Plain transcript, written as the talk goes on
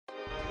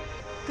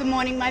Good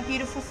morning, my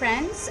beautiful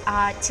friends.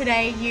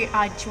 Today you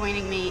are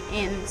joining me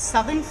in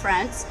southern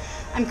France.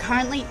 I'm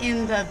currently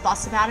in the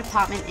bus about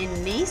apartment in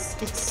Nice.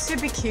 It's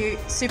super cute,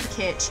 super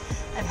kitsch.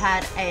 I've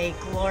had a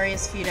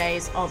glorious few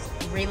days of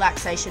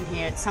relaxation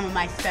here. It's some of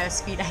my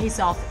first few days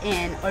off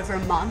in over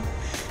a month.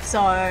 So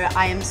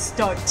I am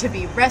stoked to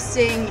be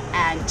resting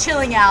and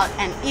chilling out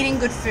and eating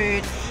good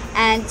food.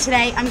 And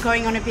today I'm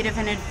going on a bit of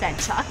an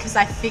adventure because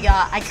I figure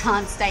I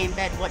can't stay in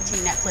bed watching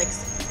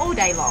Netflix all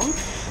day long.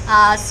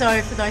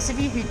 So for those of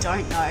you who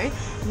don't know,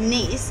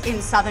 Nice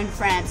in southern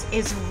France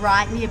is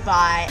right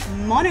nearby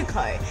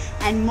Monaco,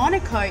 and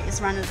Monaco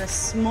is one of the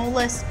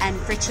smallest and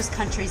richest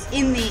countries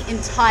in the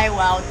entire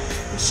world.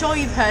 I'm sure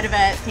you've heard of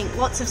it. Think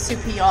lots of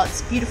super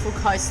yachts, beautiful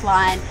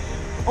coastline,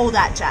 all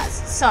that jazz.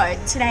 So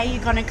today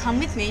you're gonna come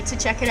with me to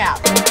check it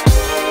out.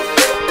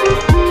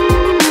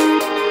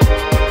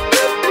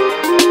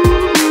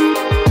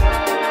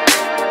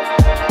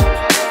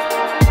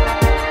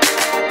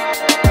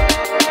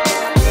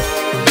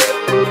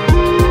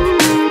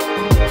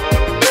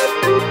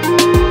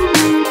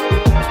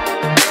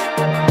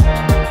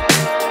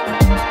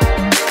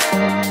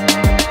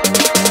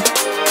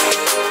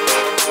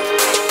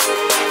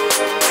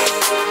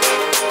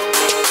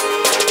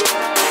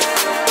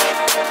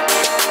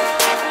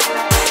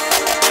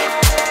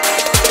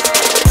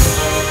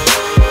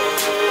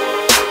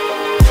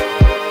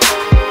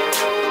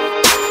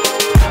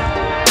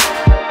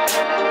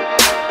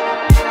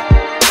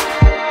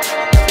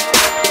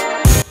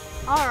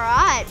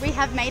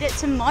 Have made it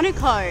to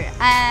Monaco,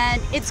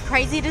 and it's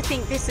crazy to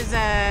think this is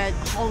a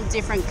whole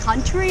different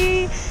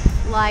country.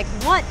 Like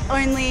what,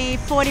 only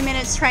 40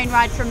 minutes train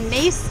ride from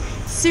Nice,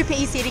 super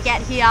easy to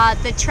get here.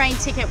 The train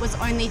ticket was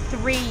only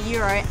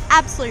 €3,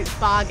 absolute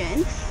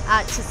bargain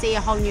to see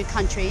a whole new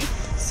country.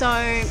 So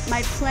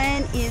my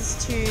plan is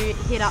to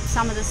hit up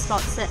some of the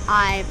spots that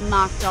I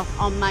marked off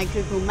on my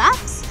Google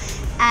Maps,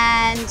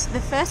 and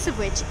the first of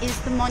which is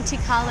the Monte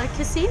Carlo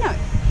Casino.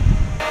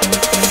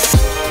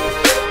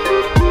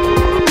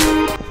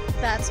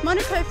 That's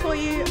Monaco for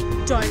you.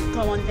 Don't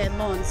go on their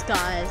lawns,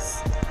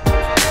 guys.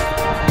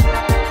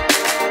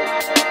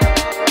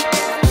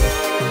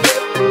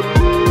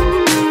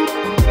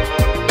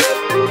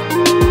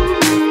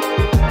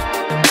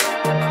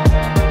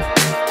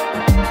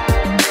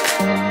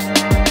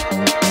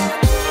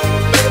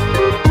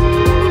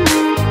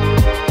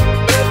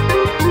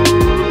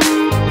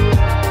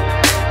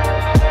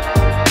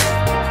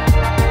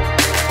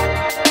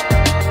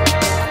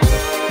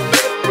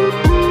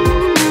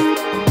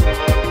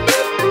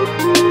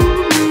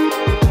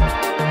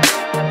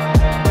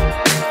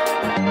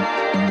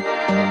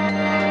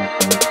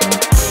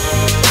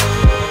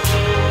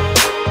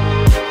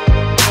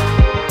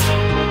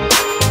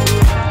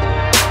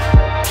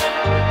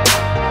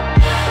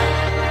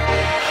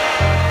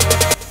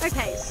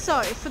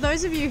 So for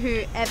those of you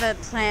who ever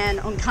plan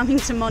on coming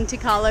to Monte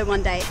Carlo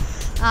one day,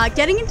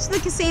 getting into the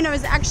casino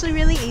is actually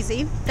really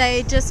easy.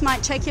 They just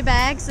might check your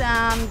bags,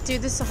 do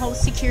this whole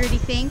security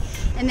thing,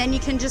 and then you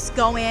can just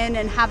go in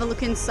and have a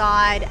look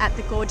inside at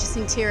the gorgeous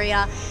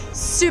interior.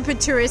 Super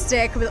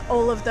touristic with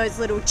all of those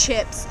little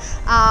chips.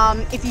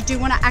 If you do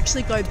want to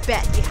actually go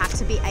bet, you have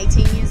to be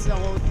 18 years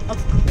old,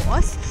 of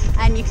course,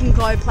 and you can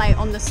go play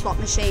on the slot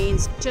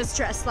machines, just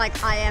dressed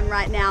like I am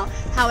right now.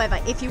 However,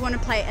 if you want to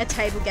play a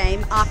table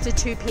game after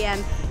 2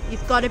 p.m,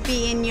 you've got to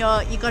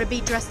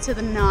be dressed to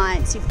the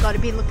nines. You've got to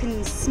be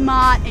looking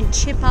smart and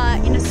chipper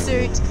in a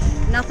suit,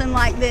 nothing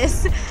like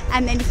this,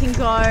 and then you can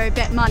go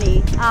bet money.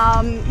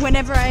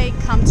 Whenever I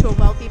come to a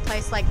wealthy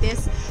place like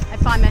this, I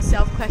find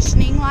myself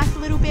questioning life a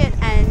little bit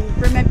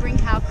and remembering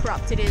how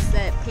corrupt it is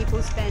that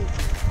people spend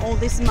all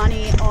this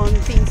money on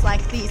things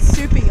like these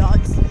super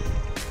yachts,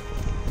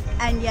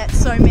 and yet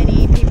so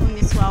many people in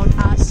this world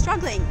are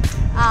struggling.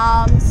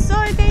 So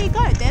there you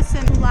go, there's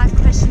some life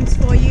questions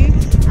for you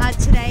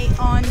today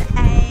on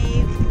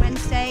a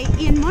Wednesday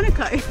in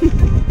Monaco.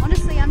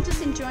 Honestly, I'm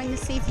just enjoying the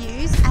sea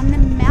views, and the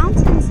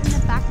mountains in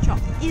the backdrop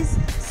is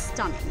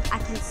stunning. I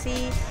can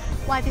see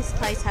why this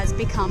place has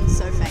become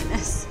so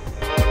famous.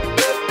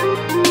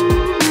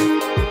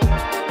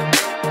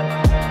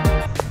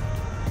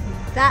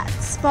 That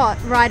spot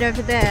right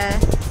over there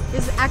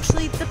is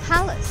actually the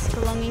palace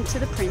belonging to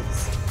the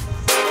prince.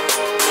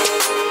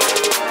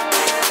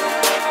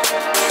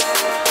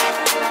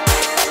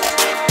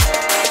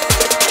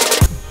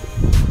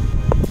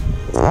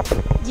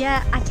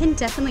 Yeah, I can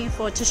definitely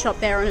afford to shop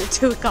there on a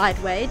tour guide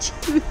wage.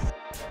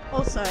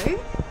 Also,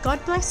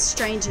 God bless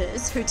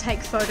strangers who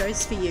take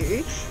photos for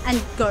you and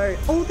go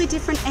all the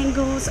different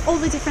angles, all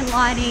the different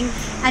lighting,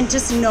 and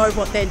just know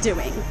what they're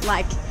doing.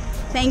 Like,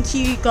 thank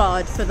you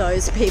God for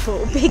those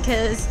people,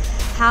 because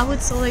how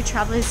would solo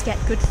travelers get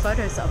good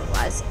photos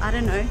otherwise? I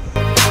don't know.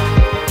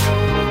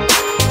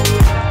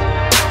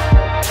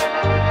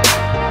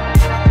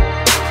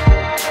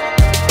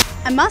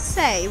 I must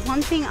say,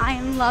 one thing I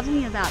am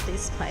loving about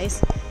this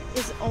place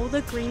is all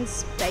the green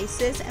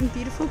spaces and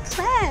beautiful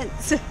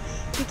plants,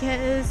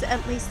 because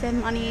at least their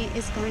money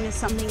is going to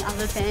something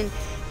other than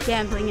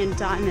gambling and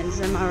diamonds,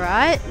 am I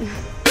right?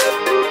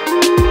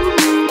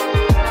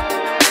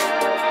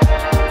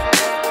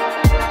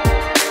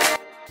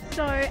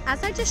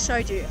 as I just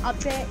showed you, up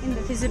there in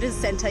the visitors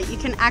centre, you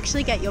can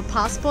actually get your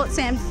passport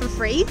stamped for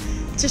free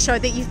to show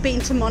that you've been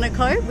to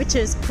Monaco, which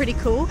is pretty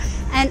cool.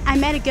 And I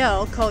met a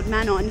girl called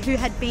Manon who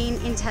had been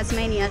in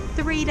Tasmania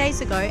 3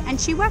 days ago, and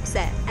she works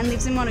there and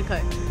lives in Monaco.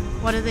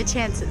 What are the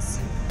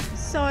chances?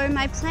 So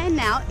my plan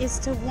now is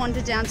to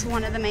wander down to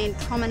one of the main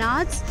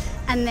promenades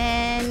and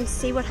then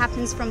see what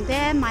happens from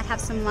there. Might have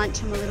some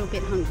lunch, I'm a little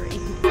bit hungry.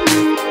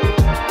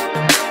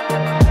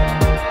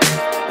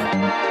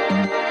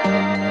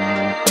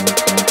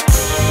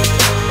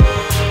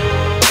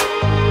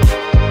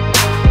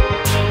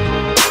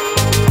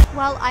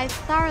 Well, I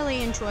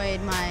thoroughly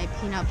enjoyed my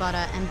peanut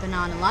butter and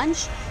banana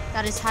lunch.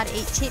 That is how to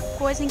eat cheap,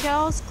 boys and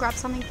girls. Grab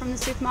something from the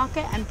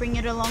supermarket and bring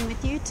it along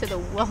with you to the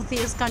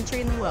wealthiest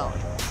country in the world.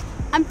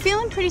 I'm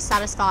feeling pretty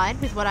satisfied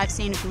with what I've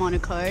seen of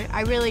Monaco.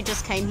 I really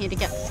just came here to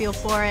get the feel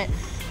for it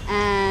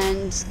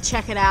and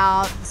check it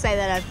out, say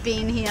that I've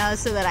been here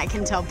so that I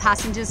can tell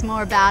passengers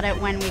more about it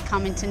when we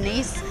come into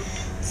Nice.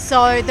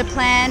 So the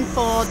plan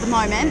for the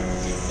moment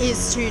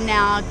is to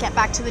now get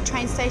back to the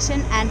train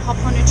station and hop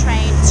on a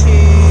train to,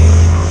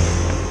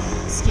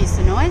 excuse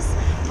the noise,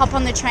 hop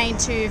on the train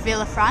to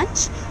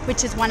Villefranche,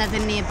 which is one of the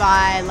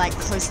nearby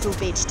coastal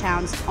beach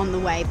towns on the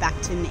way back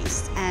to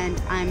Nice.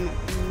 And I'm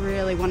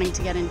really wanting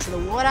to get into the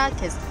water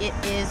because it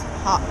is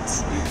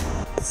hot.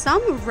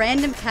 Some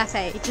random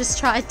cafe just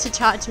tried to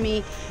charge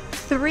me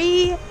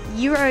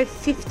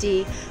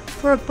 €3.50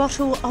 for a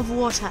bottle of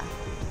water.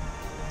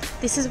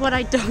 This is what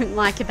I don't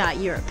like about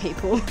Europe,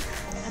 people.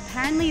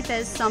 Apparently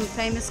there's some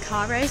famous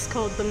car race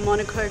called the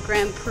Monaco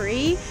Grand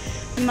Prix.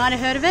 You might have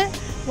heard of it.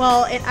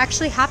 Well, it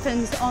actually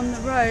happens on the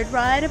road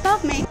right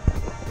above me.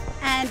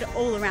 And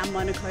all around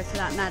Monaco for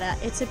that matter.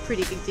 It's a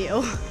pretty big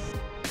deal.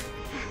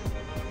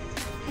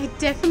 I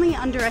definitely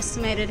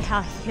underestimated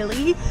how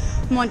hilly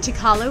Monte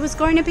Carlo was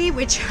going to be,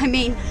 which I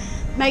mean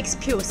makes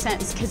pure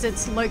sense because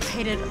it's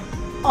located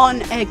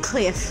on a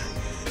cliff.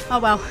 Oh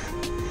well,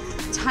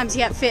 time to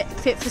get fit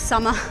for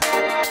summer.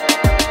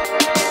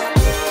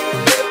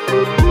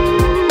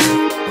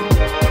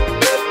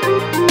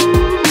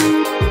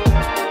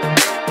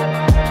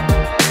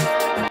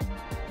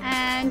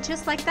 And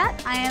just like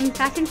that, I am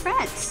back in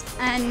France.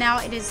 And now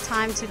it is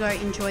time to go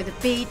enjoy the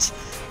beach.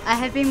 I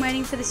have been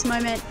waiting for this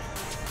moment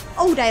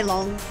all day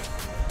long.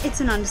 It's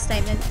an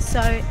understatement,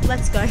 so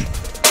let's go.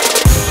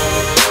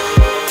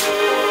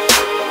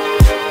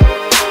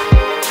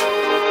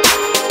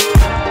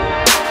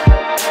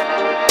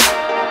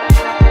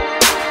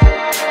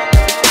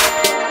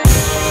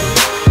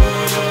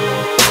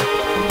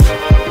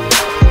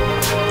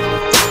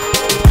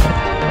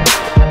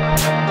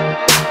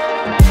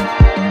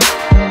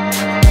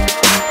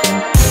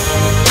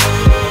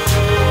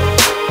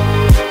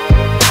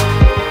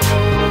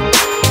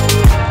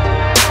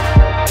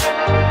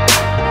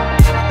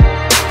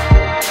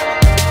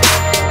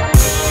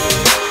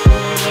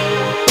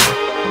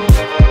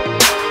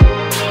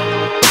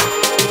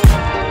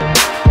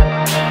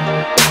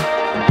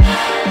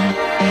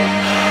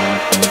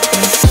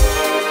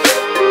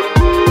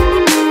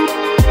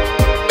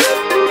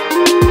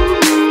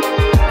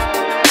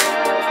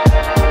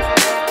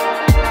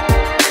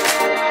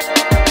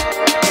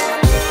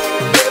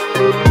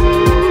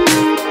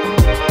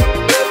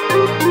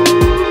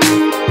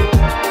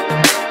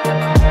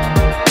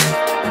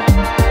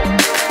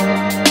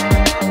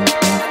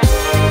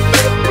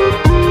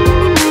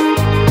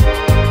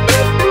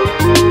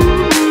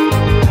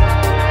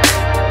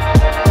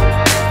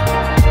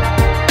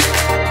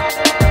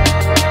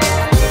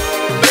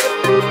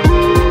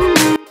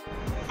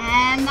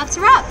 That's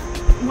a wrap.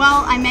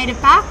 Well, I made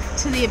it back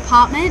to the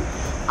apartment.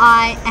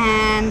 I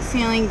am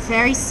feeling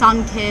very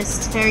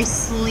sun-kissed, very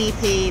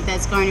sleepy.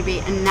 There's going to be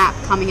a nap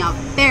coming up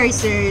very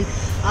soon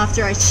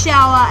after I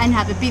shower and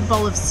have a big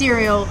bowl of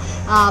cereal.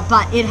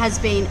 But it has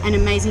been an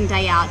amazing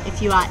day out.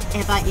 If you are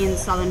ever in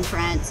southern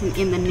France and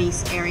in the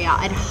Nice area,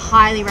 I'd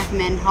highly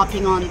recommend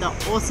hopping on the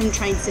awesome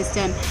train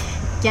system.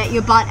 Get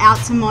your butt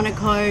out to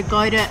Monaco,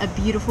 go to a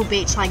beautiful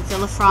beach like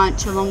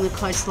Villefranche along the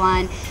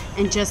coastline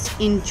and just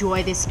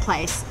enjoy this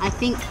place. I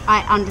think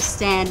I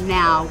understand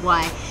now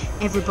why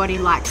everybody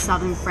likes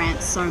southern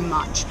France so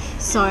much.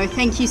 So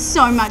thank you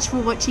so much for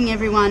watching,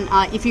 everyone.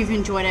 If you've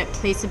enjoyed it,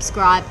 please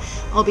subscribe.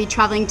 I'll be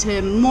traveling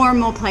to more and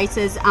more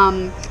places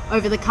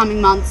over the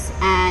coming months,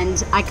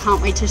 and I can't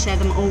wait to share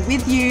them all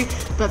with you.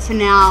 But for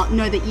now,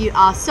 know that you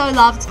are so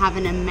loved. Have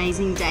an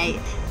amazing day.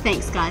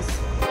 Thanks, guys.